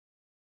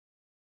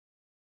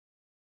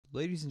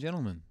Ladies and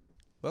gentlemen,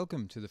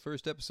 welcome to the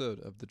first episode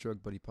of the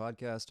Drug Buddy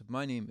Podcast.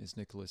 My name is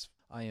Nicholas.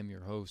 I am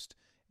your host,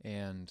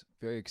 and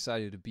very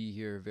excited to be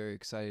here, very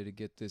excited to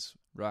get this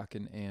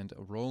rocking and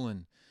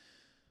rolling.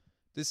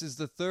 This is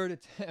the third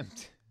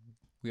attempt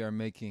we are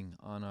making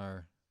on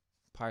our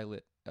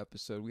pilot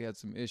episode. We had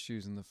some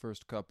issues in the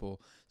first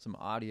couple, some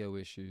audio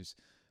issues,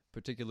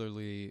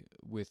 particularly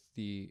with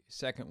the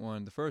second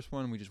one. The first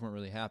one we just weren't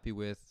really happy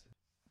with.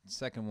 The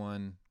second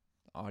one,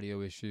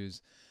 audio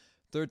issues.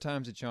 Third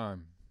time's a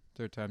charm.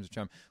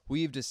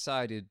 We've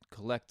decided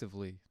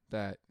collectively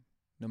that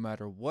no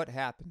matter what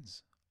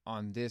happens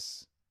on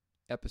this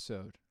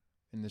episode,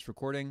 in this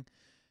recording,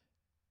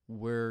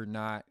 we're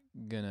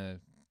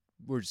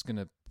just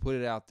gonna put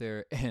it out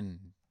there and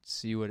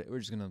see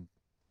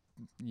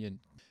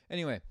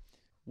Anyway,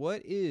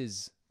 what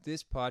is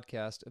this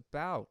podcast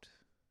about?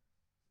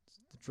 It's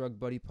the Drug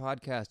Buddy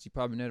Podcast. You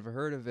probably never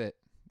heard of it.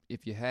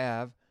 If you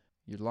have,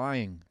 you're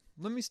lying.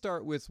 Let me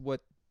start with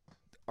what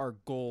our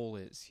goal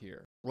is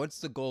here. What's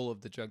the goal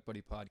of the Drug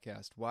Buddy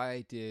Podcast?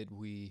 Why did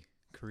we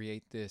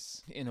create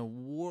this in a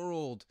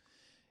world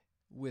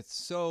with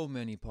so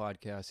many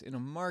podcasts, in a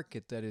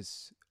market that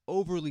is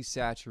overly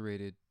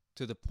saturated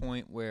to the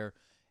point where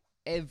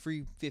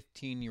every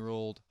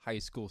 15-year-old high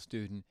school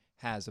student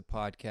has a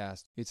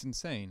podcast? It's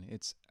insane.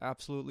 It's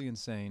absolutely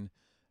insane.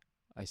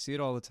 I see it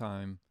all the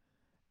time,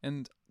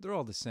 and they're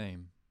all the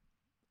same.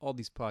 All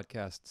these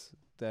podcasts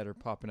that are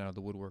popping out of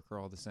the woodwork are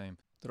all the same.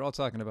 They're all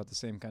talking about the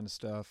same kind of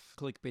stuff,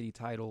 clickbaity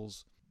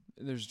titles.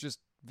 There's just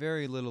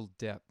very little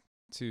depth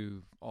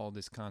to all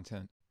this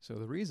content. So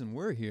the reason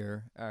we're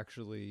here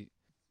actually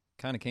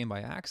kind of came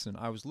by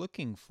accident. I was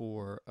looking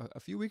for,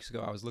 a few weeks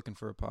ago, I was looking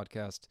for a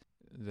podcast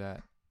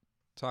that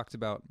talked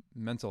about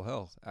mental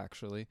health,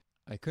 actually.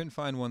 I couldn't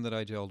find one that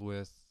I gelled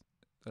with,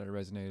 that I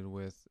resonated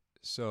with.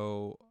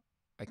 So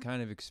I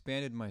kind of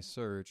expanded my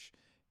search,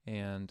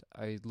 and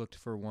I looked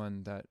for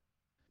one that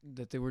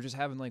they were just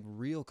having like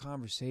real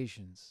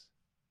conversations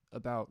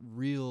about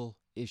real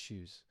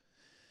issues.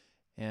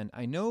 And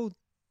I know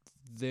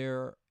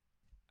they're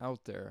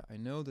out there. I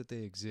know that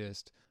they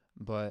exist,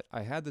 but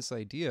I had this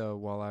idea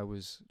while I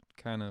was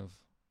kind of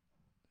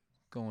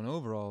going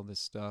over all this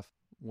stuff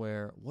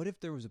where, what if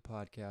there was a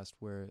podcast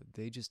where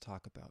they just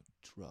talk about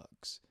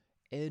drugs?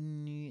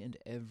 Any and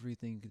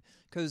everything.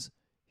 Because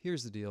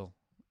here's the deal.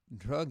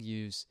 Drug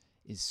use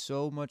is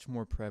so much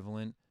more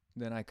prevalent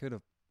than I could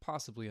have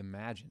possibly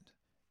imagined.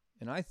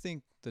 And I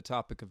think the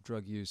topic of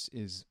drug use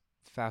is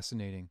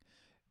fascinating.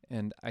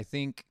 And I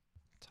think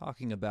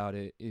talking about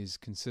it is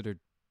considered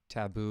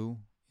taboo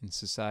in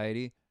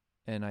society.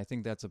 And I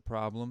think that's a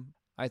problem.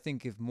 I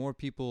think if more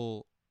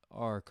people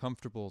are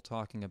comfortable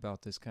talking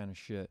about this kind of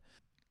shit,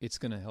 it's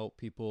going to help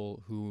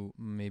people who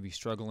may be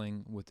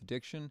struggling with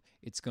addiction.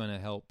 It's going to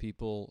help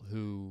people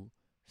who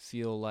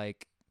feel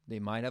like they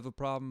might have a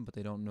problem, but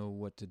they don't know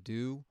what to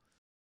do.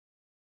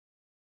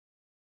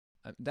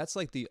 That's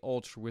like the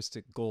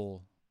altruistic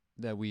goal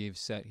that we've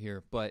set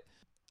here. But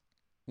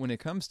when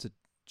it comes to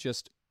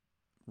just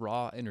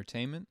raw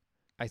entertainment,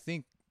 I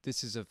think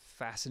this is a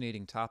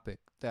fascinating topic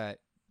that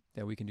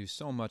we can do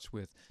so much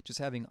with. Just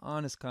having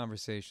honest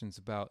conversations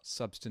about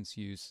substance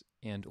use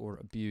and or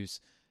abuse,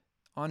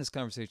 honest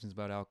conversations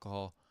about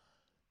alcohol.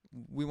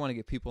 We want to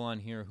get people on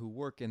here who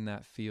work in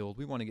that field.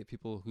 We want to get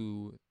people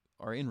who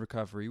are in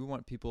recovery. We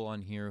want people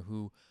on here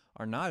who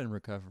are not in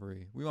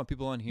recovery. We want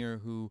people on here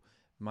who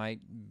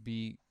might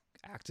be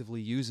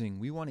actively using.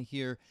 We want to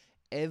hear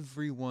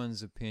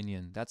everyone's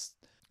opinion.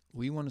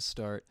 We want to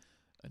start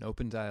an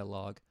open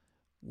dialogue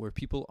where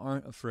people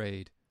aren't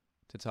afraid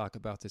to talk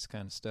about this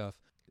kind of stuff,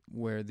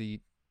 where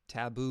the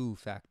taboo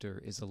factor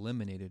is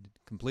eliminated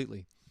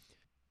completely.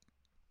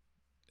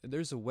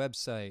 There's a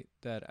website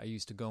that I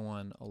used to go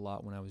on a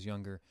lot when I was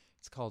younger.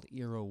 It's called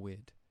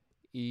Erowid,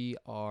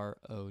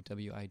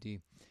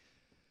 Erowid.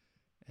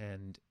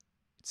 And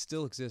it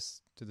still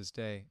exists to this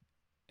day.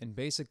 And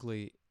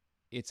basically,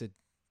 it's a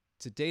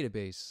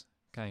database,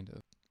 kind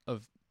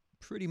of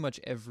pretty much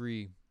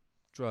every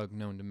drug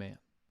known to man.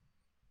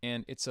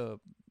 And it's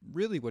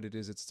really what it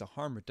is, it's a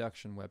harm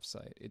reduction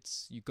website.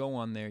 You go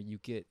on there, you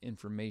get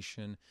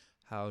information,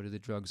 how do the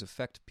drugs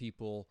affect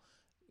people,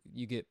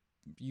 you get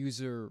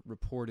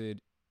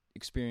user-reported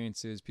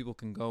experiences. People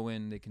can go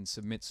in, they can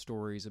submit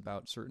stories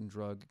about certain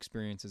drug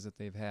experiences that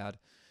they've had.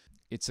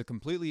 It's a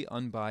completely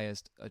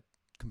unbiased, a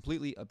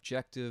completely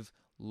objective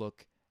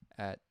look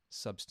at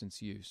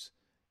substance use.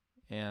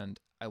 And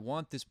I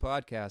want this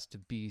podcast to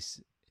be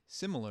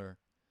similar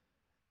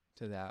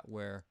to that,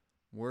 where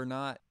we're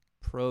not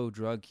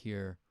pro-drug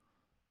here,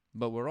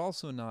 but we're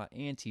also not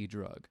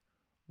anti-drug.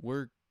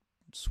 We're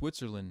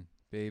Switzerland,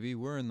 baby.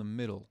 We're in the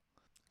middle.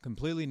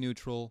 Completely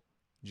neutral,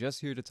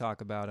 just here to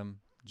talk about them,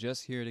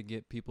 just here to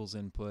get people's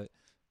input,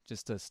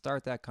 just to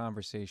start that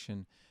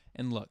conversation.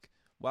 And look,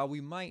 while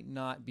we might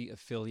not be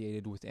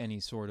affiliated with any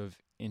sort of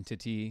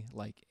entity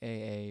like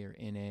AA or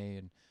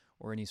NA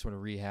or any sort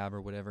of rehab or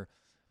whatever,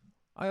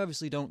 I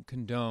obviously don't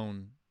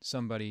condone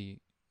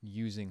somebody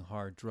using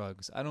hard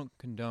drugs. I don't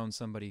condone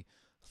somebody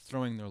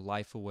throwing their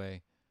life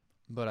away.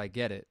 But I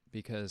get it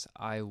because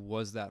I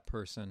was that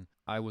person.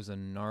 I was a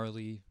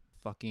gnarly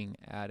fucking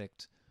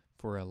addict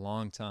for a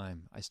long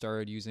time. I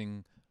started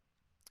using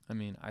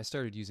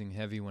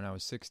heavy when I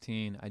was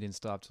 16. I didn't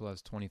stop till I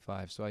was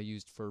 25. So I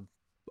used for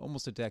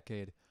almost a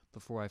decade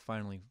before I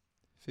finally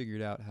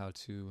figured out how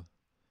to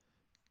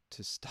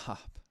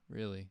stop,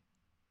 really.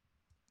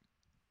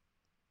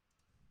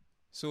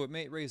 So it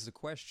may raise the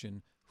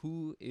question,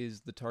 who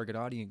is the target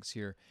audience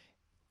here?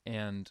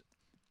 And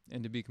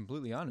to be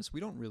completely honest, we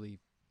don't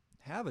really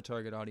have a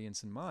target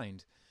audience in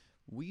mind.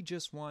 We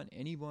just want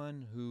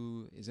anyone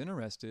who is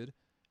interested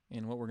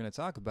in what we're going to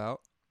talk about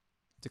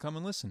to come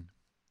and listen.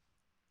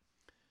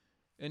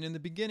 And in the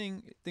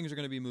beginning, things are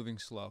going to be moving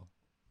slow.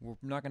 We're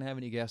not going to have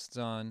any guests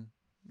on.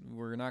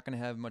 We're not going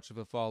to have much of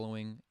a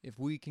following. If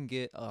we can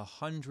get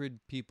 100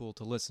 people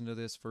to listen to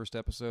this first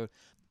episode,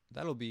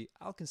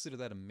 I'll consider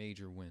that a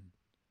major win.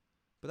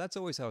 But that's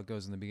always how it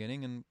goes in the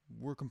beginning, and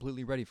we're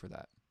completely ready for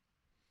that.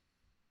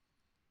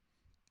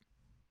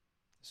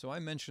 So I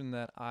mentioned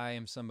that I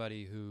am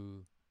somebody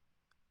who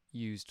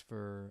used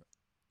for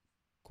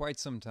quite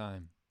some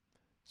time.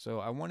 So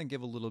I want to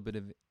give a little bit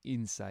of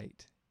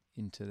insight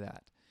into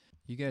that.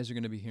 You guys are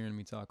going to be hearing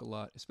me talk a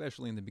lot,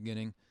 especially in the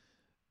beginning.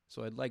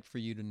 So I'd like for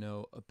you to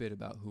know a bit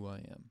about who I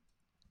am.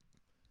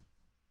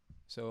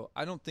 So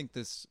I don't think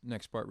this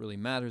next part really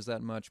matters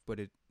that much, but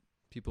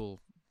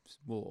people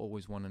will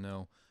always want to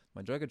know.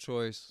 My drug of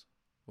choice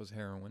was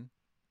heroin.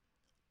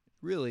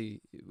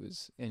 Really, it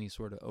was any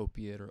sort of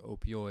opiate or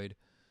opioid,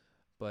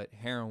 but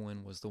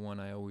heroin was the one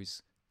I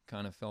always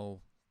kind of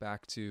fell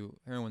back to.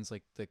 Heroin's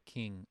like the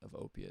king of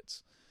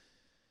opiates.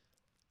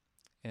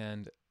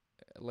 And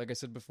like I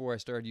said before, I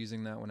started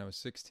using that when I was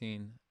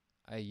 16.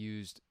 I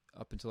used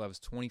up until I was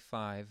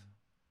 25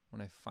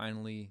 when I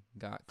finally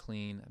got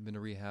clean. I've been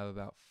to rehab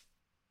about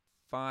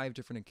 5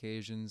 different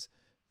occasions.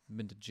 I've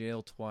been to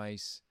jail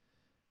twice.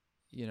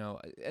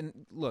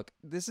 And look,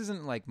 this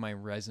isn't like my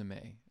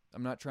resume.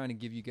 I'm not trying to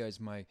give you guys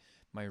my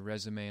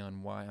resume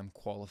on why I'm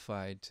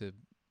qualified to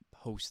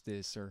host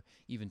this or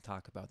even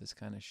talk about this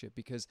kind of shit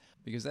because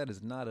that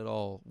is not at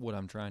all what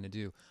I'm trying to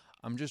do.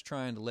 I'm just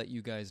trying to let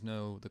you guys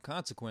know the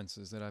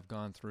consequences that I've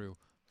gone through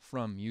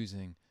from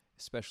using,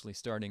 especially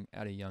starting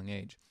at a young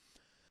age.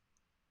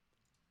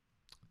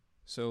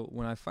 So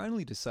when I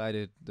finally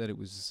decided that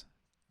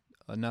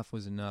enough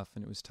was enough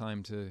and it was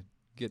time to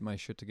get my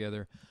shit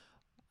together,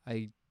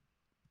 I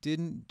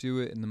didn't do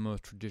it in the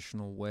most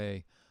traditional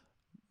way.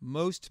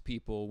 Most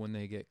people, when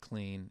they get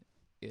clean,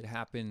 it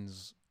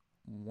happens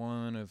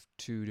one of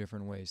 2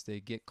 different ways.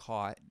 They get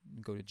caught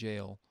and go to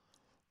jail,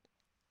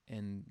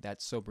 and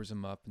that sobers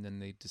them up, and then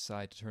they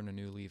decide to turn a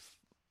new leaf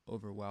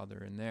over while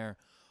they're in there.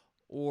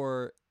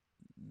 Or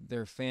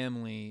their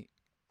family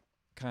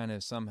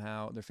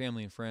their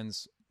family and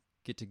friends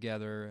get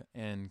together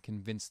and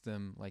convince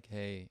them, like,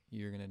 hey,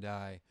 you're going to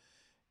die.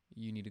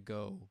 You need to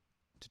go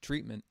to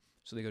treatment.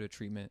 So they go to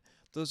treatment.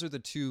 Those are the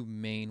 2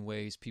 main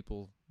ways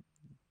people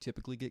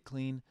typically get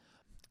clean.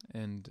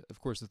 And, of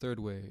course, the third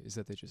way is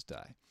that they just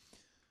die.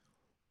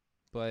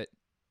 But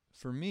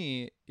for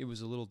me, it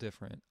was a little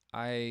different.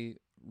 I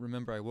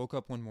remember I woke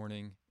up one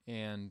morning,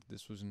 and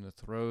this was in the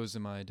throes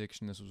of my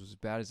addiction. This was as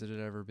bad as it had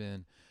ever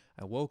been.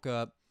 I woke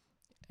up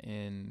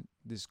in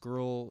this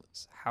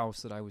girl's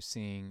house that I was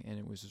seeing, and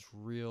it was this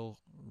real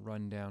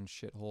rundown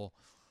shithole.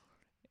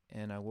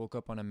 And I woke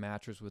up on a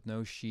mattress with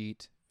no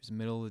sheet. It was the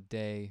middle of the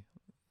day.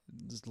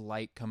 There's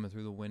light coming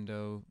through the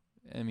window.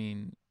 I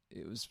mean,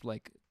 it was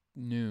like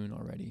noon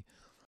already.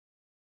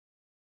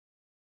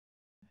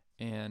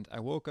 And I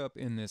woke up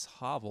in this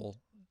hovel,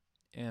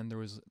 and there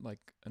was like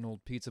an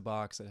old pizza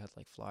box that had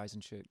like flies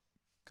and shit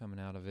coming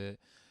out of it.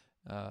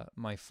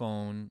 My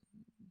phone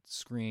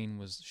screen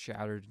was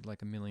shattered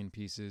like a million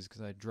pieces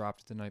because I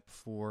dropped it the night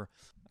before.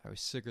 I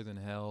was sicker than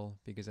hell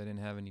because I didn't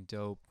have any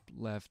dope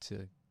left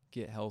to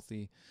get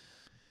healthy.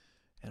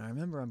 And I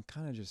remember I'm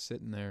kind of just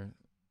sitting there,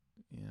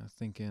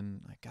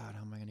 thinking, like, God,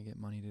 how am I going to get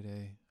money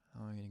today?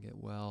 How am I going to get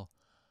well?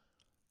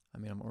 I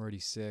mean, I'm already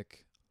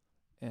sick.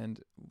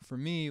 And for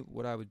me,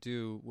 what I would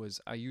do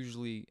was I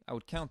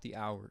would count the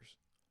hours,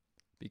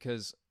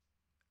 because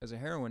as a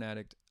heroin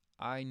addict,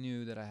 I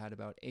knew that I had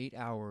about 8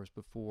 hours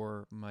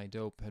before my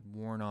dope had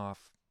worn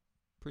off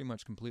pretty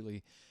much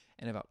completely,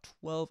 and about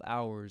 12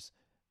 hours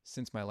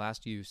since my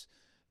last use,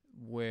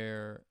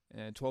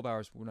 12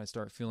 hours when I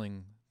start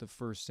feeling the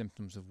first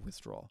symptoms of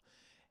withdrawal.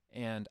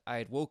 And I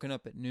had woken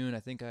up at noon. I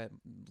think I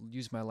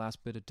used my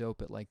last bit of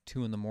dope at like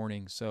 2 in the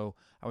morning, so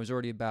I was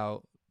already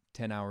about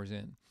 10 hours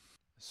in.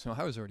 So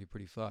I was already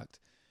pretty fucked.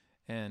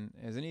 And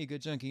as any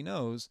good junkie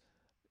knows,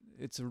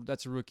 that's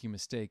a rookie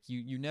mistake.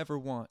 You never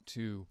want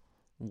to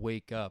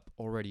wake up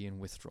already in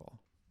withdrawal,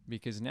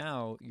 because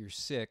now you're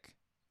sick,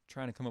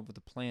 trying to come up with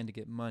a plan to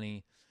get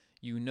money.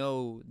 You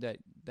know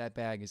that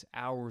bag is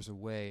hours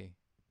away.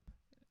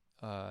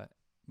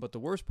 But the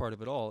worst part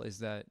of it all is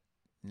that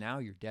now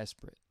you're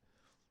desperate.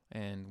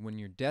 And when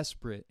you're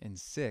desperate and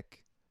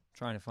sick,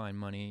 trying to find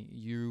money,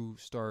 your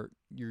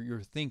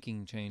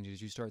thinking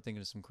changes. You start thinking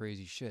of some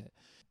crazy shit.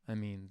 I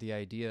mean, the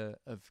idea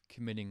of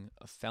committing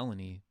a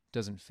felony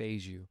doesn't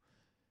faze you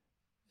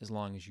as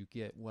long as you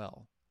get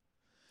well.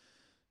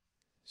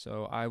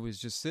 So I was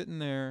just sitting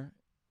there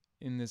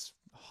in this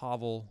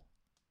hovel,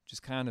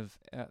 just kind of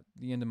at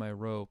the end of my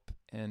rope.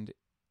 And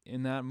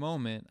in that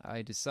moment,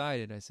 I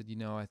decided, I said,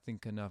 I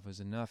think enough is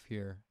enough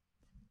here.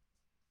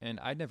 And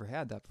I'd never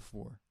had that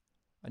before.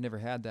 I never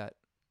had that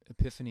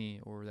epiphany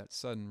or that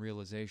sudden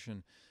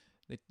realization.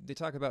 They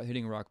talk about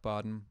hitting rock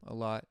bottom a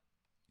lot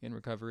in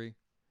recovery.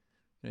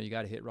 You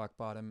got to hit rock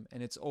bottom.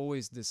 And it's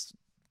always this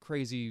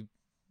crazy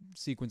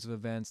sequence of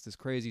events, this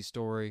crazy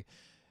story,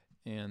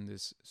 and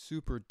this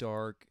super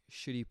dark,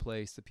 shitty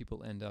place that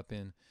people end up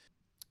in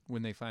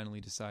when they finally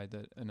decide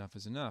that enough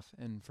is enough.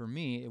 And for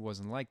me, it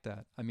wasn't like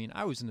that. I mean,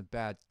 I was in a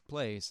bad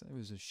place. It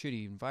was a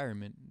shitty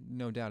environment,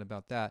 no doubt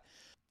about that.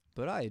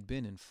 But I had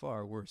been in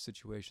far worse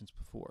situations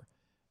before.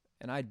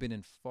 And I'd been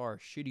in far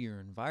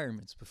shittier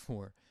environments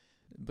before.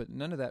 But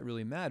none of that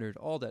really mattered.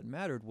 All that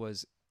mattered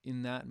was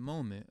in that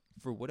moment,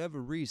 for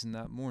whatever reason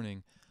that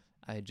morning,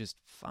 I had just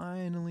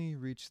finally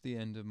reached the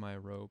end of my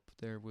rope.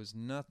 There was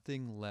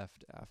nothing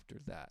left after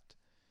that.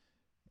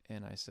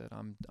 And I said,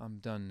 I'm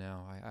done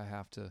now. I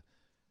have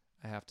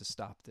to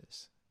stop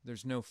this.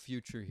 There's no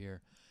future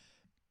here.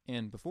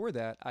 And before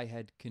that, I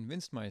had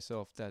convinced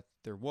myself that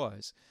there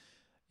was.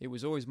 It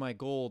was always my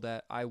goal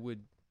that I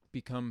would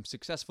become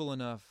successful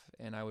enough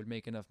and I would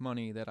make enough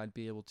money that I'd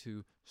be able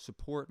to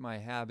support my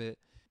habit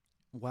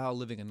while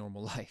living a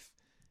normal life.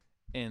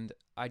 And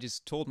I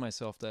just told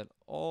myself that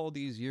all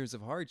these years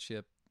of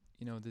hardship,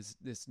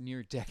 this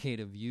near decade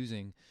of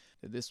using,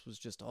 that this was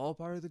just all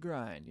part of the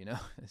grind,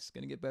 It's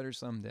going to get better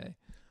someday.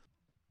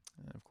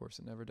 And of course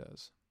it never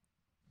does.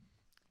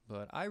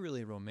 But I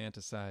really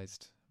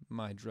romanticized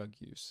my drug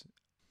use.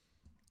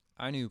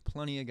 I knew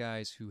plenty of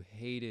guys who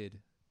hated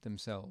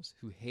themselves,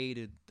 who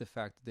hated the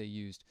fact that they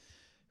used,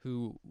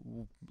 who,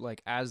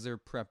 like, as they're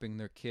prepping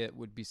their kit,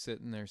 would be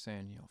sitting there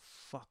saying,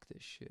 fuck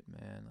this shit,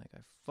 man. Like, I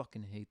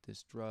fucking hate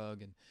this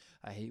drug, and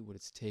I hate what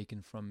it's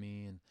taken from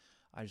me, and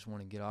I just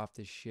want to get off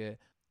this shit.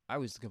 I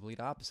was the complete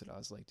opposite. I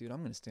was like, dude, I'm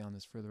going to stay on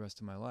this for the rest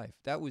of my life.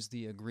 That was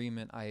the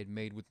agreement I had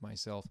made with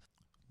myself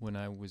when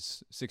I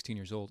was 16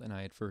 years old and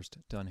I had first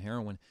done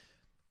heroin,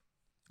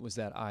 was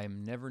that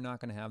I'm never not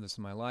going to have this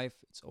in my life.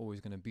 It's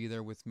always going to be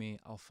there with me.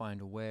 I'll find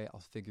a way.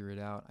 I'll figure it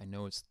out. I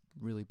know it's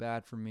really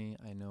bad for me.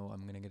 I know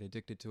I'm going to get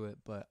addicted to it,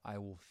 but I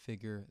will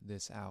figure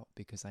this out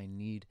because I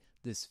need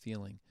this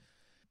feeling.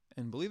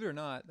 And believe it or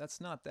not, that's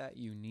not that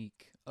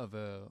unique of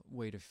a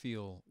way to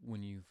feel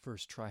when you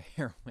first try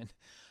heroin.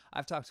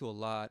 I've talked to a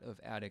lot of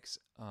addicts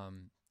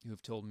who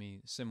have told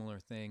me similar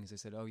things. They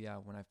said, oh yeah,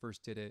 when I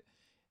first did it,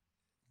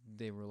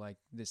 they were like,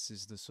 this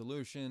is the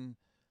solution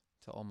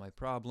to all my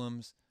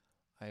problems.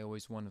 I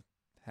always want to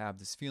have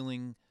this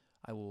feeling.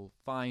 I will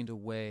find a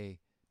way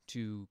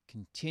to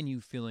continue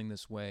feeling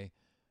this way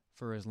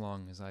for as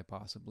long as I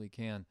possibly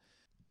can.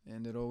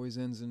 And it always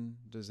ends in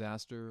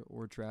disaster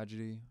or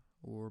tragedy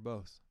or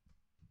both.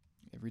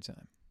 Every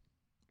time.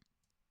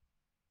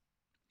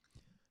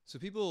 So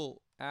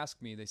people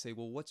ask me, they say,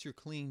 well, what's your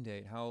clean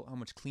date? How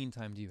much clean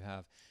time do you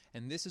have?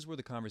 And this is where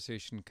the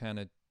conversation kind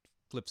of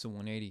flips a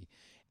 180.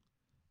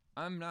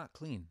 I'm not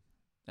clean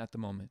at the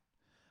moment.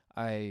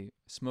 I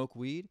smoke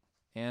weed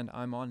and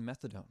I'm on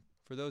methadone.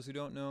 For those who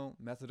don't know,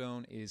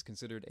 methadone is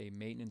considered a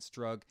maintenance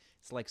drug.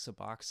 It's like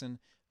Suboxone.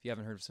 If you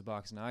haven't heard of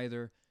Suboxone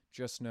either,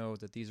 just know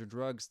that these are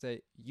drugs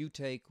that you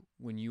take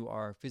when you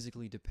are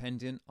physically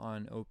dependent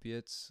on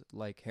opiates,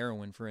 like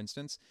heroin, for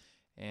instance,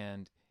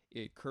 and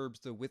it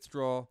curbs the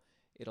withdrawal.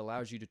 It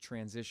allows you to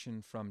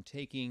transition from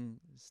taking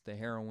the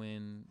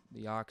heroin,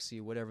 the oxy,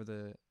 whatever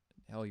the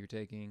hell you're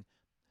taking,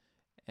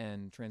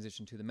 and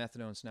transition to the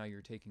methadone. So now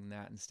you're taking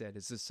that instead.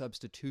 It's a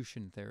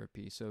substitution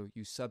therapy, so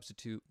you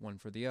substitute one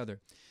for the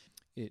other.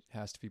 It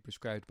has to be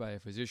prescribed by a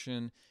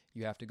physician.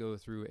 You have to go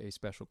through a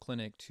special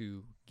clinic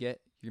to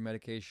get your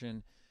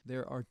medication.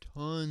 There are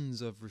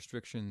tons of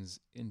restrictions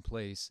in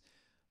place,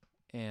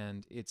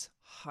 and it's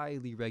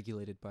highly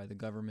regulated by the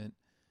government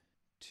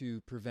to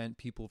prevent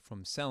people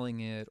from selling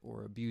it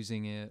or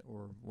abusing it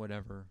or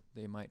whatever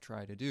they might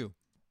try to do.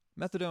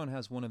 Methadone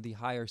has one of the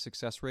higher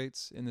success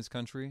rates in this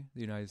country,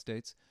 the United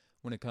States,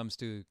 when it comes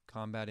to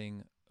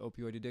combating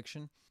opioid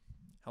addiction.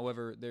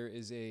 However, there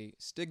is a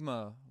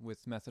stigma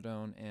with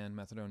methadone and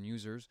methadone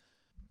users,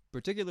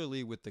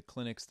 particularly with the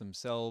clinics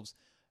themselves.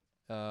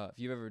 If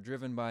you've ever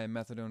driven by a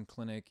methadone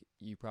clinic,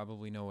 you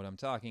probably know what I'm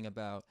talking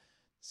about.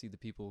 See the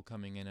people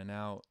coming in and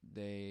out.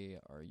 They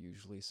are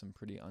usually some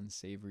pretty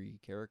unsavory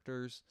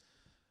characters.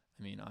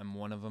 I mean, I'm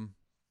one of them,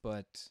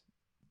 but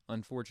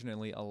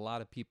unfortunately, a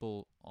lot of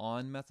people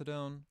on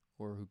methadone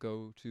or who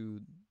go to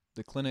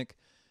the clinic,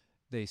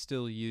 they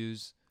still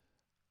use,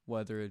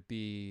 whether it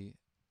be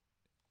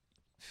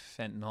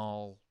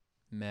fentanyl,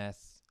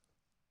 meth,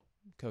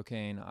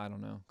 cocaine, I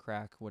don't know,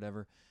 crack,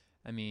 whatever.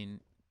 I mean,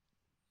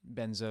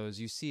 benzos.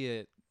 You see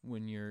it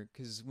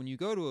because when you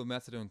go to a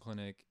methadone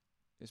clinic,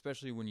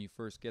 especially when you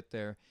first get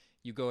there,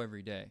 you go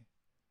every day.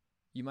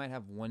 You might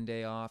have one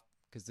day off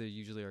because they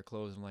usually are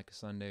closed on like a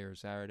Sunday or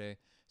Saturday.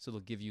 So they'll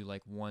give you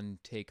like one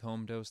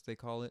take-home dose, they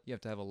call it. You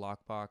have to have a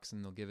lockbox,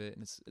 and they'll give it,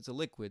 and it's a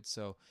liquid,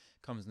 so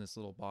it comes in this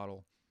little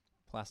bottle,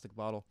 plastic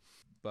bottle.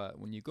 But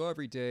when you go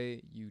every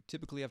day, you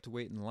typically have to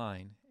wait in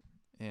line.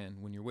 And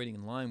when you're waiting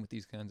in line with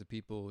these kinds of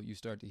people, you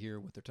start to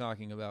hear what they're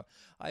talking about.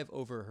 I've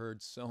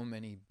overheard so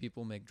many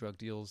people make drug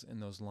deals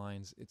in those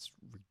lines. It's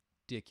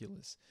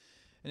ridiculous.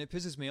 And it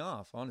pisses me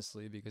off,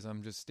 honestly, because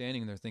I'm just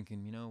standing there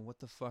thinking, what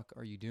the fuck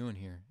are you doing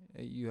here?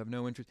 You have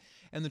no interest.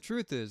 And the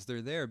truth is,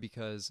 they're there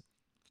because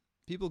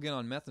people get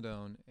on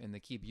methadone and they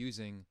keep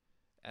using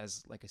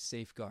as like a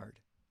safeguard.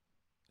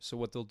 So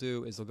what they'll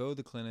do is they'll go to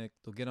the clinic,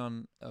 they'll get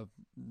on a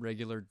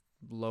regular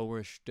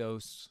lowish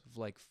dose of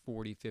like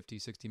 40, 50,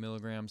 60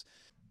 milligrams.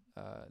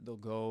 They'll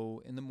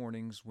go in the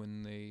mornings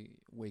when they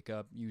wake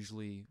up,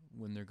 usually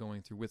when they're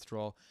going through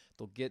withdrawal.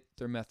 They'll get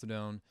their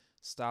methadone,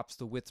 stops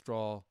the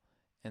withdrawal,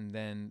 and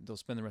then they'll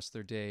spend the rest of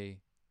their day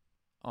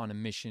on a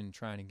mission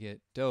trying to get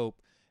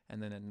dope.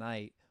 And then at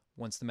night,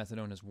 once the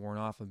methadone is worn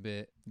off a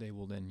bit, they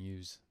will then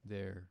use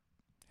their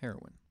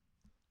heroin.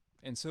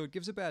 And so it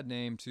gives a bad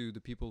name to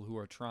the people who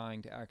are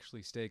trying to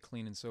actually stay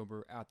clean and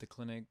sober at the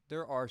clinic.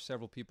 There are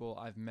several people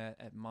I've met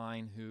at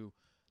mine who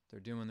they're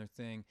doing their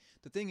thing.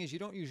 The thing is, you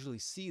don't usually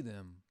see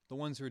them, the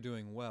ones who are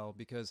doing well,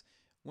 because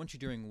once you're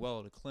doing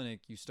well at a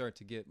clinic, you start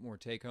to get more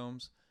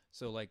take-homes.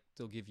 So like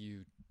they'll give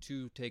you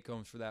 2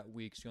 take-homes for that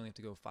week, so you only have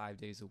to go 5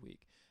 days a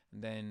week.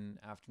 And then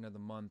after another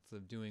month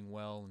of doing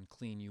well and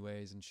clean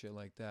UAs and shit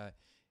like that,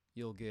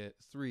 you'll get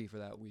 3 for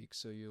that week,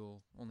 so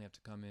you'll only have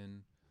to come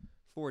in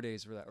 4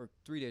 days for that, or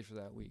 3 days for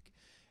that week,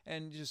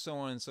 and just so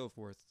on and so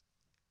forth,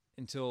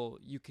 until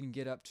you can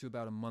get up to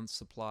about a month's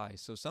supply.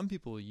 So some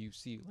people you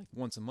see like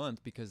once a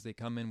month because they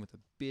come in with a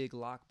big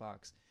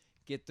lockbox,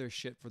 get their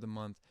shit for the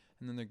month,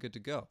 and then they're good to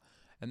go.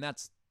 And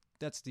that's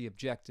the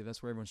objective.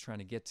 That's where everyone's trying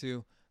to get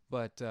to.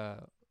 But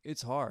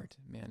it's hard,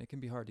 man. It can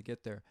be hard to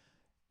get there.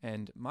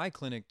 And my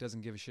clinic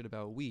doesn't give a shit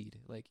about weed.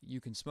 Like,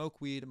 you can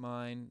smoke weed at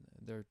mine.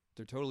 They're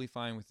totally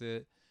fine with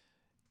it.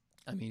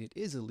 I mean, it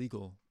is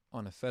illegal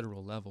on a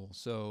federal level,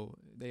 so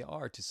they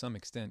are to some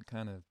extent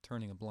kind of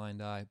turning a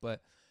blind eye.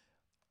 But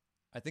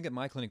I think at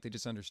my clinic they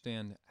just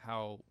understand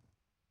how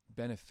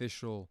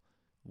beneficial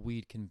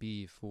weed can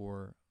be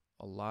for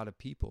a lot of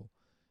people,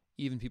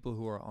 even people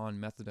who are on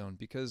methadone.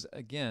 Because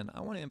again,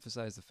 I want to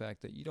emphasize the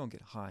fact that you don't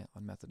get high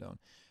on methadone.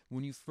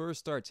 When you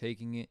first start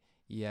taking it,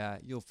 yeah,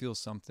 you'll feel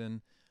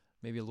something,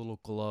 maybe a little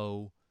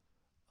glow,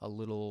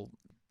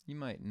 you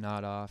might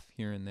nod off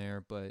here and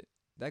there, but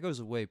that goes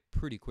away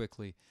pretty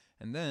quickly.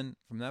 And then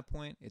from that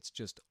point, it's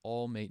just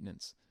all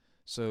maintenance.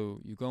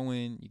 So you go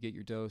in, you get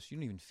your dose, you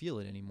don't even feel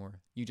it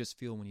anymore. You just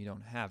feel when you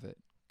don't have it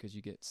because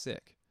you get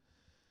sick.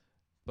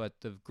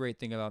 But the great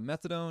thing about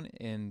methadone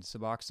and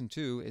Suboxone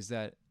too is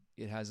that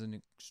it has an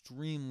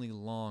extremely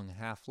long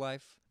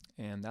half-life,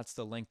 and that's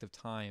the length of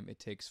time it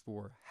takes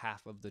for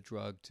half of the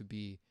drug to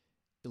be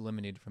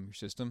eliminated from your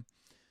system.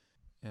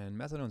 And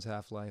methadone's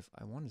half-life,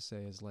 I want to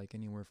say, is like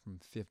anywhere from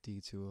 50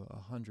 to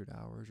 100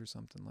 hours or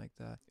something like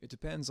that. It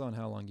depends on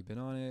how long you've been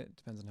on it. It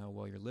depends on how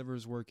well your liver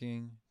is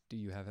working. Do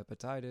you have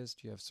hepatitis?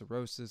 Do you have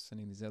cirrhosis?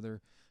 Any of these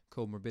other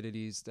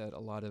comorbidities that a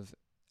lot of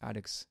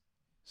addicts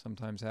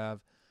sometimes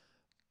have.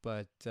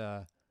 But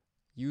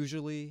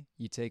usually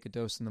you take a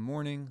dose in the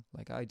morning,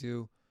 like I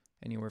do,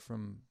 anywhere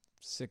from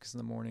 6 in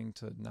the morning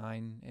to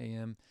 9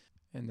 a.m.,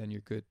 and then you're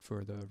good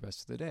for the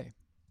rest of the day.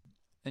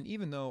 And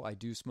even though I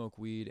do smoke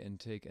weed and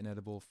take an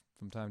edible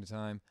from time to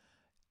time,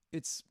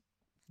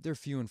 they're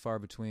few and far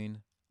between.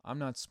 I'm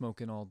not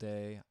smoking all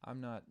day.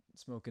 I'm not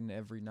smoking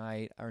every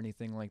night or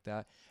anything like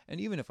that. And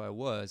even if I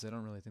was, I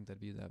don't really think that'd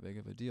be that big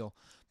of a deal.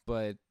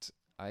 But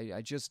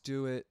I just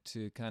do it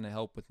to kind of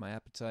help with my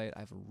appetite. I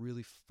have a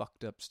really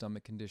fucked up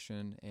stomach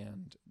condition,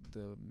 and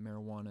the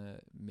marijuana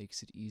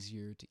makes it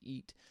easier to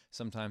eat.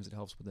 Sometimes it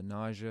helps with the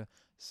nausea.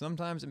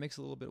 Sometimes it makes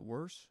it a little bit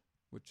worse,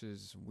 which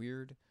is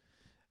weird.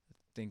 I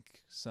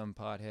think some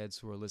potheads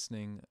who are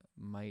listening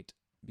might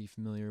be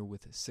familiar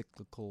with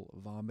cyclical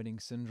vomiting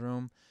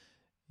syndrome.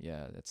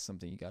 Yeah, that's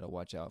something you got to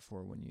watch out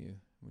for when you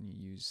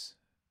use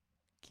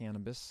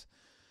cannabis.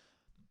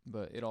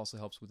 But it also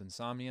helps with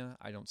insomnia.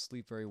 I don't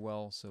sleep very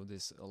well, so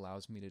this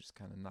allows me to just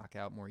kind of knock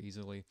out more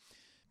easily.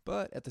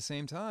 But at the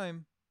same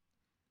time,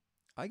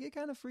 I get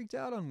kind of freaked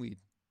out on weed.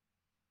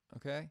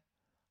 Okay?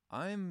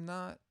 I'm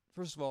not,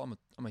 first of all,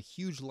 I'm a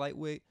huge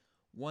lightweight.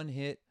 1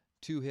 hit,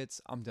 2 hits,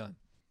 I'm done.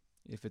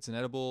 If it's an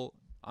edible,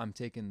 I'm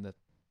taking the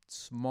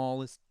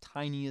smallest,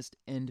 tiniest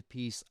end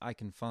piece I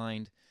can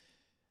find,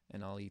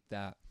 and I'll eat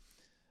that.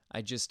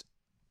 I just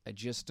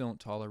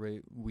don't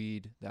tolerate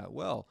weed that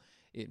well.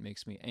 It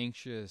makes me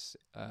anxious.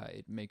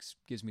 It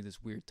gives me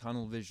this weird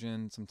tunnel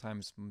vision.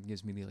 Sometimes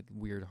gives me the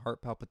weird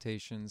heart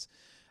palpitations.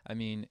 I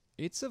mean,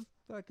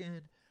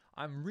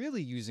 I'm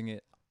really using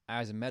it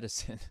as a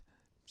medicine.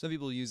 Some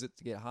people use it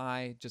to get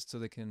high just so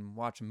they can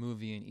watch a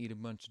movie and eat a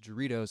bunch of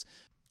Doritos.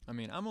 I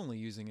mean, I'm only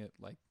using it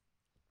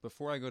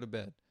before I go to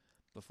bed,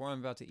 before I'm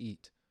about to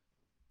eat.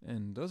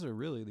 And those are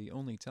really the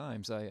only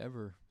times I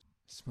ever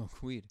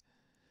smoke weed.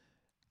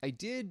 I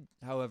did,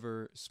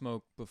 however,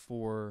 smoke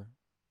before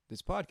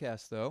this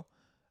podcast, though.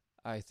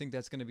 I think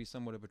that's going to be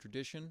somewhat of a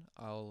tradition.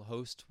 I'll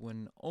host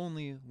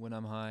only when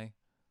I'm high.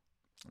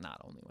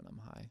 Not only when I'm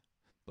high.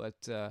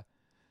 But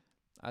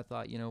I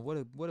thought,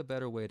 what a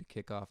better way to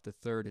kick off the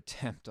third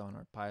attempt on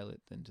our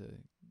pilot than to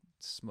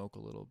smoke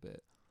a little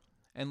bit.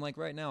 And like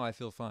right now I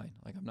feel fine.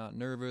 Like I'm not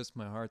nervous,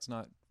 my heart's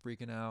not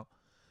freaking out.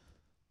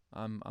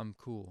 I'm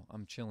cool.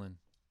 I'm chilling.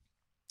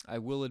 I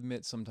will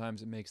admit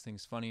sometimes it makes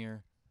things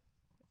funnier,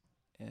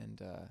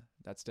 and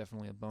that's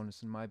definitely a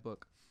bonus in my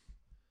book.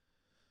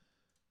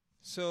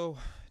 So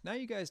now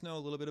you guys know a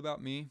little bit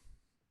about me.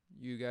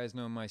 You guys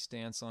know my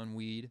stance on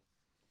weed.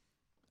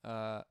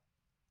 But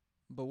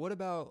what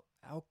about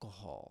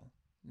alcohol?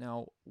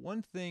 Now,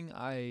 one thing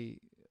I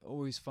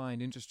always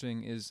find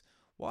interesting is,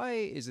 why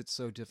is it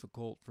so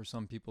difficult for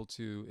some people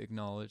to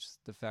acknowledge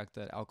the fact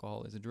that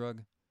alcohol is a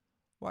drug?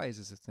 Why is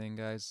this a thing,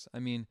 guys? I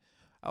mean,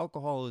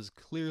 alcohol is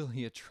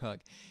clearly a drug.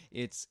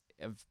 It's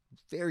a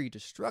very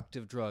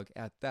destructive drug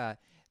at that,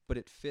 but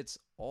it fits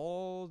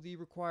all the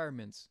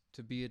requirements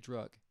to be a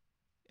drug.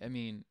 I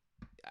mean,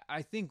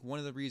 I think one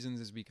of the reasons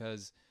is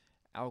because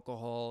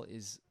alcohol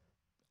is,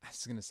 this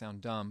is going to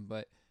sound dumb,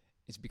 but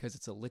it's because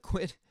it's a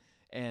liquid.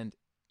 And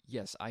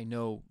yes, I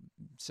know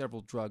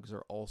several drugs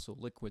are also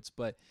liquids,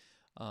 but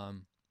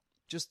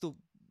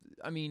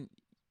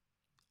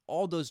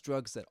all those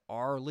drugs that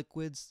are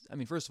liquids, I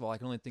mean, first of all, I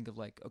can only think of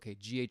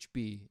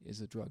GHB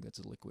is a drug that's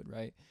a liquid,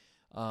 right?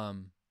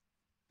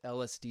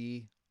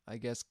 LSD, I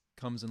guess,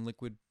 comes in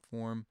liquid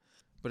form.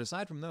 But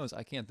aside from those,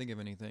 I can't think of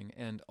anything.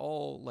 And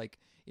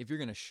if you're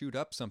going to shoot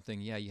up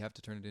something, yeah, you have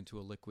to turn it into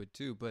a liquid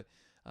too. But,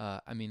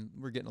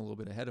 we're getting a little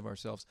bit ahead of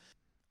ourselves.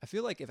 I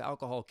feel like if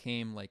alcohol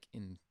came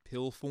in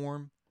pill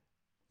form,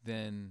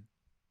 then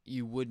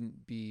you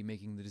wouldn't be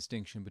making the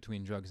distinction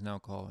between drugs and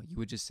alcohol. You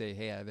would just say,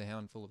 hey, I have a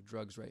handful of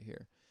drugs right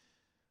here.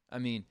 I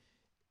mean,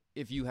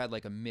 if you had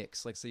a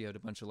mix, say you had a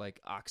bunch of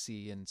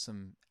Oxy and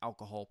some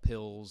alcohol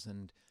pills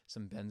and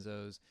some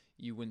benzos,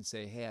 you wouldn't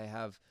say, hey, I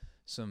have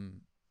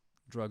some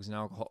drugs and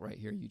alcohol right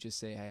here. You just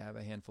say, hey, I have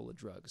a handful of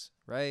drugs,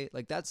 right?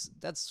 That's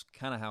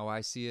kind of how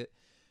I see it.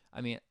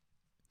 I mean,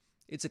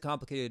 it's a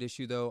complicated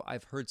issue, though.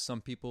 I've heard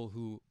some people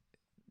who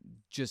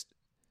just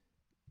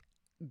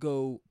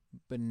go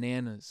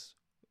bananas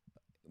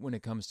when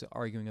it comes to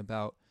arguing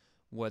about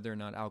whether or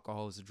not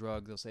alcohol is a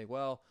drug. They'll say,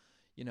 well,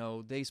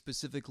 they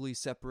specifically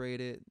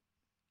separate it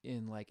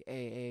in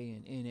AA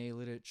and NA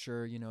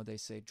literature. They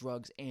say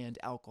drugs and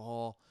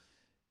alcohol.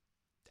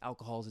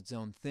 Alcohol is its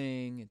own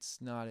thing. It's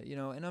not,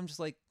 and I'm just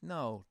like,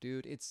 no,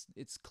 dude,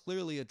 it's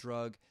clearly a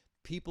drug.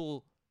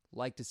 People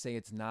like to say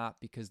it's not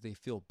because they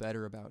feel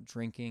better about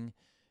drinking,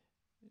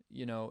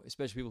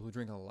 especially people who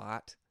drink a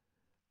lot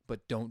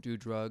but don't do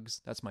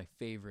drugs. That's my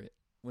favorite,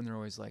 when they're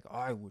always like,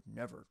 I would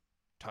never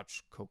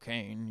touch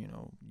cocaine,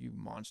 you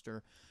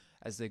monster,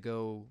 as they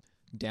go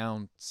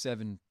down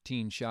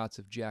 17 shots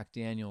of Jack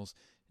Daniels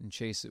and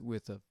chase it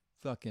with a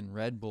fucking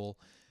Red Bull.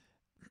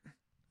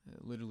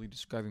 Literally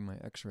describing my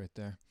ex right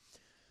there.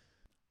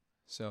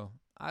 So,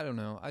 I don't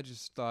know. I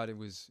just thought it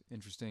was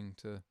interesting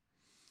to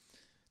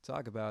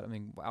talk about. I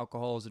mean,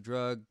 alcohol is a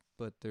drug,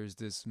 but there's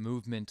this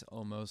movement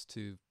almost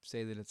to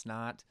say that it's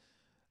not.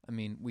 I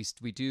mean,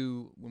 we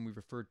do, when we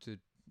refer to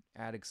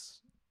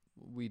addicts,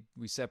 we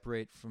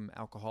separate from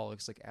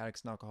alcoholics, like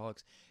addicts and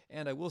alcoholics.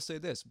 And I will say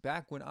this,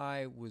 back when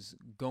I was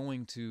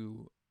going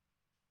to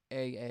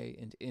AA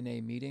and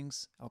NA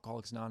meetings,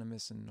 Alcoholics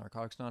Anonymous and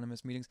Narcotics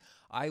Anonymous meetings,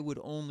 I would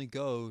only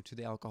go to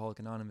the Alcoholic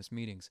Anonymous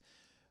meetings,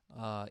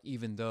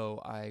 even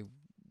though I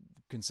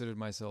considered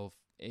myself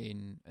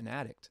an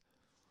addict.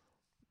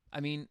 I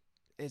mean,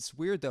 it's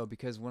weird though,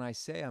 because when I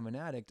say I'm an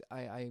addict,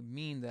 I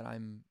mean that I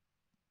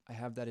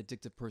have that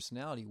addictive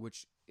personality,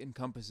 which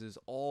encompasses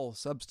all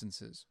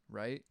substances,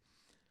 right?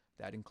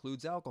 That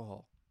includes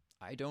alcohol.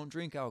 I don't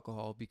drink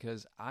alcohol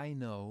because I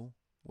know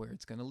where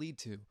it's going to lead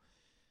to.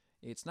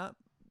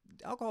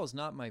 Alcohol is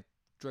not my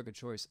drug of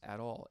choice at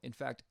all. In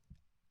fact,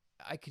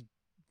 I could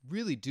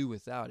really do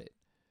without it.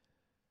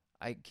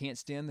 I can't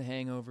stand the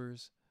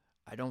hangovers.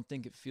 I don't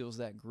think it feels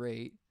that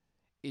great.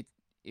 It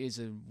is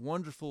a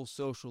wonderful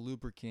social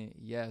lubricant,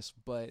 yes,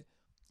 but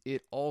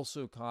it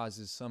also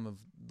causes some of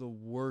the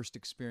worst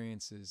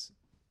experiences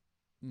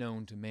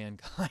known to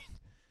mankind.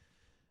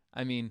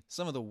 I mean,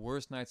 some of the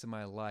worst nights of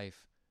my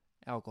life,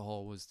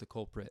 alcohol was the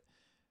culprit.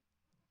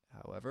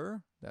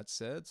 However, that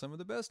said, some of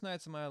the best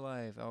nights of my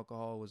life,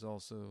 alcohol was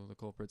also the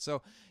culprit.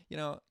 So, you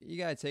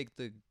gotta take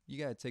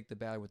the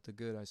bad with the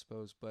good, I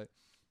suppose. But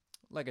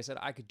like I said,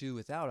 I could do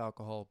without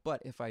alcohol.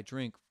 But if I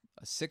drink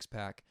a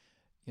 6-pack,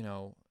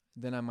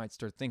 then I might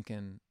start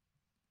thinking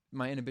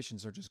my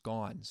inhibitions are just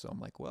gone. So I'm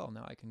like, well,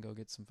 now I can go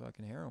get some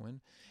fucking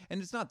heroin.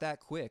 And it's not that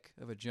quick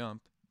of a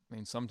jump. I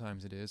mean,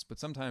 sometimes it is, but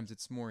sometimes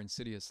it's more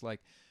insidious.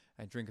 Like,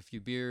 I drink a few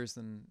beers,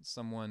 then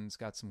someone's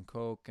got some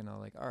coke, and I'm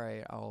like, all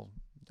right, I'll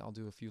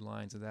do a few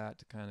lines of that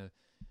to kind of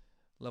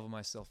level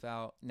myself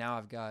out. Now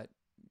I've got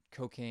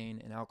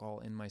cocaine and alcohol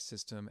in my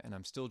system, and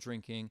I'm still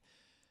drinking.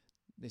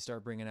 They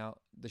start bringing out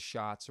the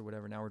shots or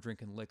whatever. Now we're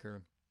drinking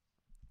liquor,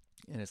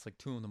 and it's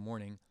 2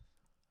 a.m,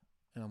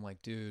 and I'm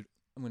like, dude,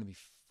 I'm gonna be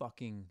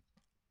fucking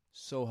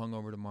so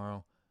hungover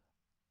tomorrow.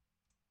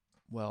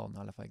 Well,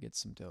 not if I get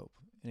some dope.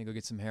 And I go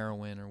get some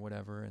heroin or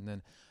whatever, and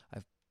then I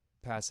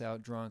pass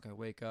out drunk, I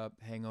wake up,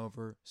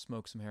 hangover,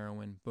 smoke some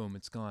heroin, boom,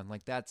 it's gone.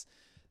 Like that's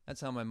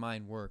how my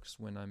mind works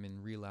when I'm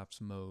in relapse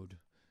mode,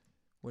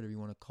 whatever you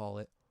want to call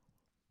it.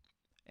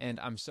 And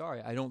I'm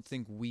sorry, I don't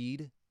think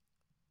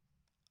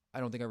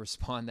I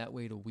respond that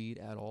way to weed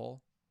at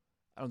all.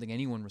 I don't think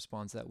anyone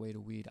responds that way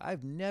to weed.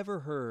 I've never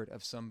heard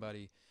of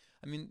somebody,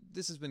 I mean,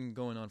 this has been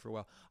going on for a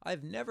while.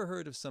 I've never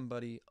heard of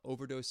somebody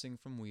overdosing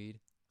from weed.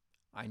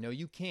 I know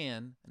you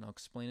can, and I'll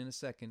explain in a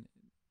second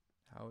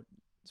how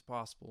it's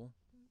possible,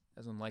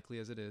 as unlikely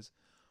as it is.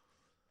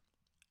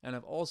 And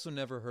I've also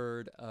never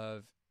heard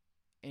of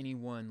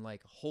anyone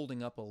like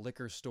holding up a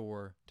liquor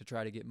store to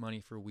try to get money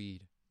for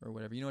weed or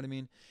whatever. You know what I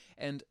mean?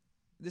 And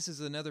this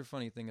is another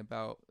funny thing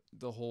about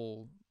the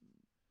whole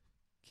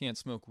can't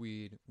smoke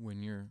weed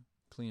when you're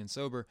clean and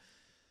sober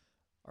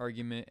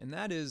argument, and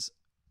that is,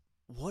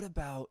 what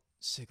about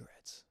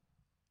cigarettes?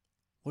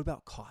 What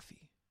about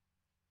coffee?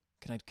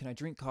 Can I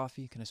drink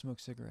coffee? Can I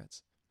smoke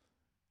cigarettes?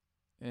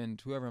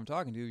 And whoever I'm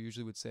talking to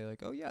usually would say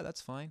like, oh yeah,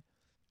 that's fine.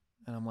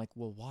 And I'm like,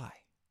 well, why?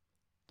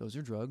 Those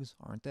are drugs,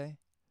 aren't they?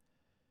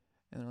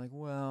 And they're like,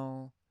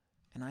 well,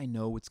 and I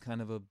know it's kind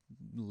of a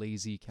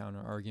lazy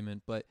counter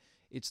argument, but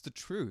it's the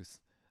truth.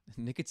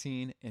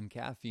 Nicotine and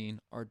caffeine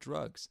are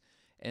drugs.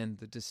 And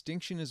the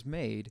distinction is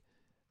made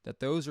that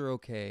those are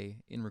okay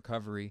in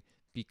recovery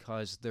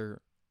because they're,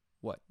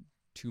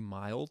 too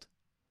mild?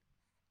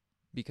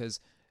 Because,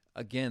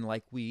 again,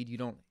 like weed, you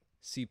don't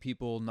see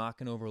people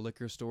knocking over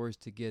liquor stores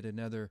to get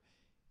another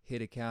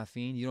hit of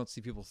caffeine. You don't see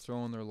people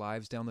throwing their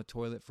lives down the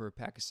toilet for a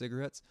pack of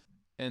cigarettes.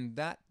 And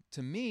that,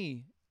 to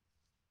me,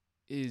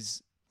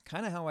 is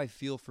kind of how I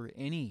feel for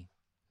any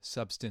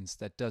substance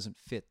that doesn't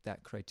fit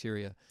that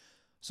criteria.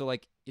 So,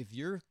 like, if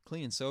you're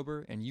clean and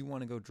sober and you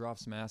want to go drop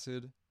some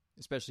acid,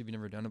 especially if you've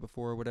never done it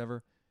before or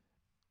whatever,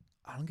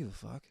 I don't give a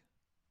fuck.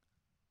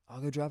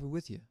 I'll go drop it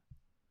with you.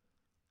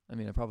 I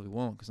mean, I probably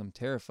won't because I'm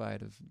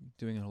terrified of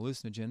doing a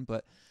hallucinogen,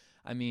 but,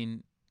 I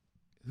mean,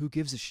 who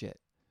gives a shit?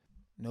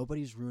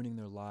 Nobody's ruining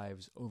their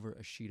lives over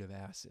a sheet of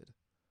acid.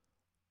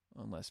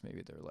 Unless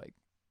maybe they're, like,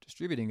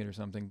 distributing it or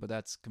something, but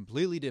that's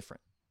completely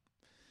different.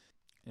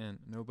 And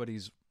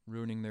nobody's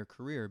ruining their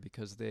career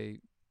because they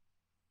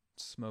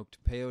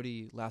smoked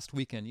peyote last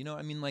weekend. You know,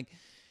 I mean, like,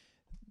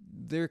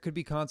 there could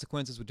be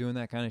consequences with doing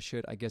that kind of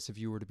shit, I guess, if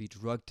you were to be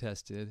drug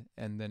tested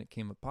and then it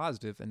came up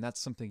positive, and that's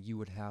something you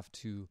would have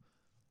to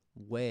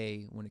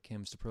weigh when it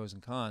comes to pros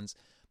and cons.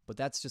 But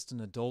that's just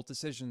an adult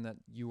decision that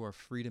you are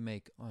free to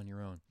make on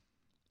your own.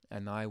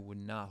 And I would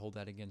not hold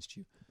that against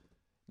you.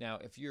 Now,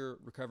 if you're a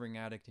recovering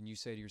addict and you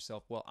say to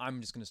yourself, well,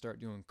 I'm just going to start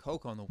doing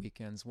coke on the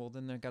weekends, well,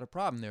 then I've got a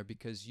problem there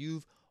because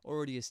you've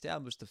already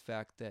established the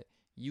fact that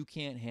you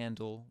can't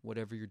handle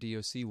whatever your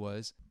DOC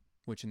was,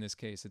 which in this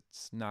case,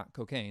 it's not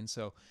cocaine.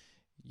 So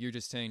you're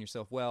just saying to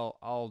yourself, well,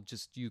 I'll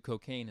just do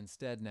cocaine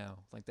instead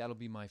now. Like, that'll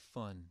be my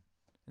fun.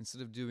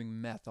 Instead of doing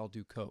meth, I'll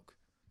do coke.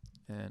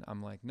 And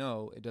I'm like,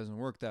 no, it doesn't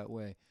work that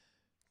way.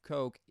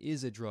 Coke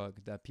is a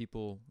drug that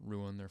people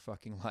ruin their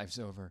fucking lives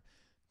over.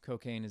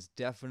 Cocaine is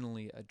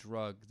definitely a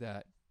drug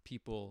that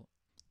people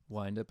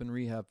wind up in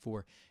rehab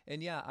for.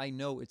 And yeah, I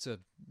know it's a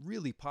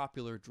really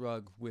popular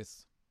drug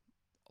with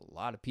a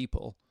lot of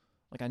people.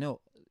 Like,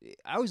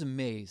 I was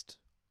amazed,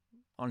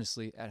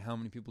 honestly, at how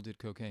many people did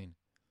cocaine.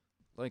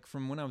 Like,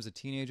 from when I was a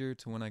teenager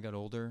to when I got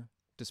older,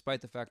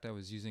 despite the fact I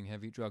was using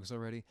heavy drugs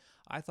already,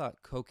 I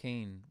thought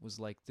cocaine was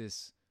like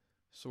this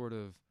sort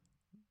of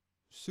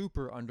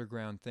super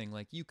underground thing.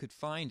 Like, you could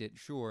find it,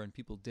 sure, and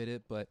people did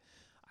it, but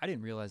I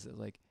didn't realize that,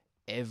 like,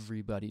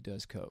 everybody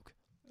does coke.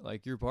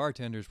 Like, your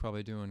bartender's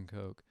probably doing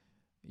coke.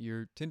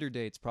 Your Tinder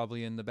date's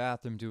probably in the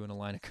bathroom doing a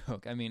line of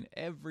coke. I mean,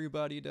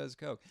 everybody does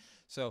coke.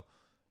 So,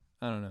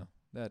 I don't know.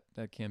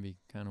 That can be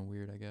kind of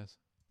weird, I guess.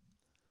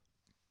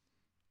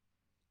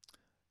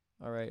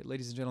 All right,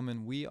 ladies and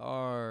gentlemen, we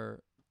are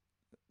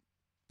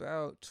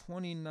about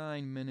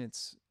 29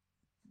 minutes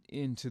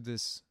into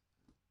this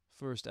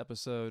first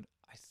episode.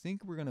 I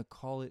think we're gonna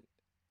call it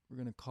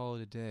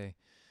a day.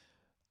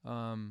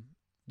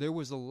 There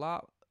was a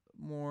lot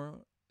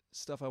more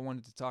stuff I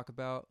wanted to talk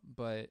about,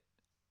 but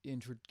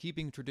in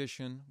keeping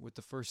tradition with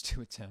the first two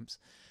attempts,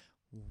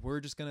 we're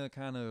just gonna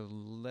kind of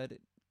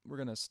we're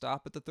gonna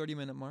stop at the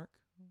 30-minute mark.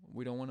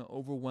 We don't want to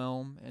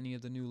overwhelm any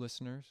of the new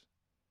listeners.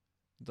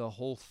 The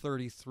whole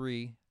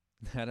 33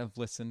 that have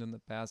listened in the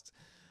past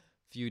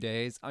few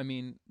days. I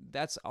mean,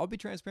 I'll be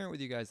transparent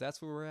with you guys.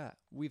 That's where we're at.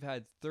 We've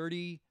had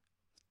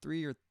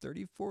 33 or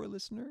 34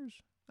 listeners,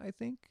 I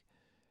think,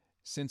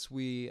 since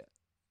we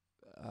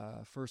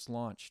first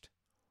launched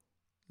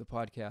the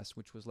podcast,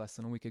 which was less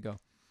than a week ago.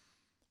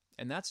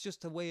 And that's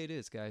just the way it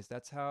is, guys.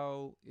 That's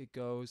how it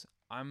goes.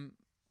 I'm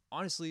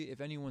honestly,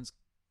 if anyone's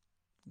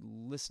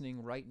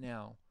listening right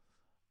now,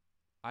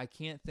 I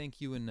can't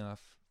thank you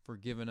enough for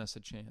giving us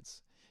a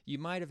chance. You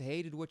might have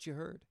hated what you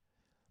heard,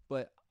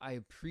 but I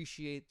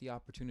appreciate the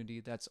opportunity.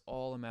 That's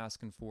all I'm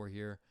asking for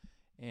here.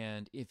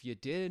 And if you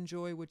did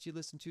enjoy what you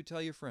listened to,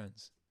 tell your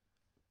friends.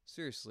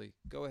 Seriously,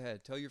 go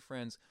ahead. Tell your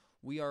friends.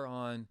 We are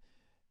on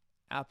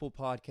Apple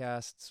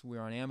Podcasts.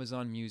 We're on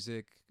Amazon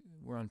Music.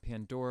 We're on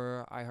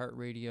Pandora,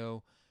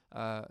 iHeartRadio.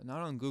 Not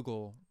on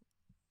Google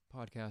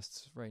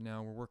Podcasts right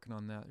now. We're working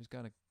on that. There's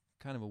got a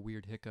kind of a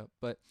weird hiccup.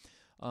 But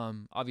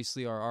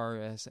obviously our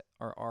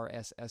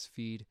RSS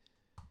feed.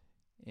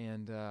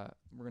 And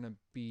we're going to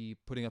be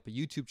putting up a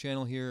YouTube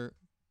channel here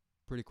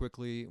pretty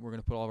quickly. We're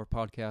going to put all of our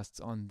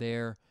podcasts on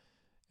there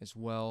as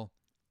well.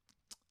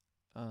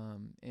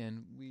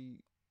 And we've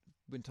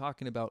been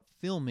talking about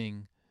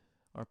filming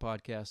our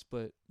podcast,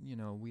 but,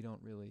 we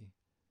don't really...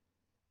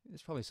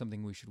 It's probably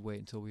something we should wait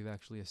until we've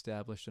actually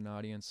established an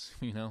audience,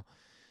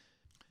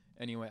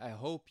 Anyway, I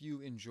hope you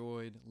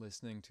enjoyed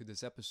listening to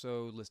this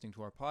episode, listening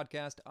to our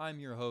podcast. I'm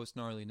your host,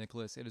 Gnarly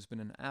Nicholas. It has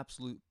been an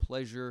absolute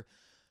pleasure.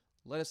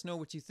 Let us know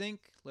what you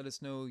think. Let us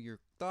know your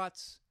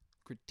thoughts,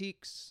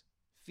 critiques,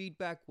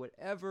 feedback,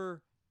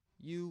 whatever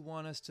you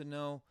want us to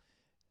know.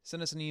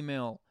 Send us an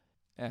email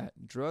at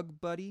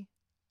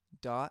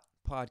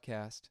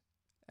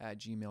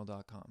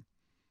drugbuddy.podcast@gmail.com.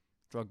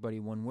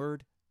 Drugbuddy, one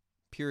word,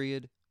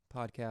 period,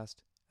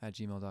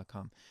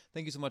 podcast@gmail.com.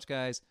 Thank you so much,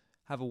 guys.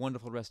 Have a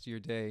wonderful rest of your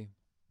day.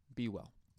 Be well.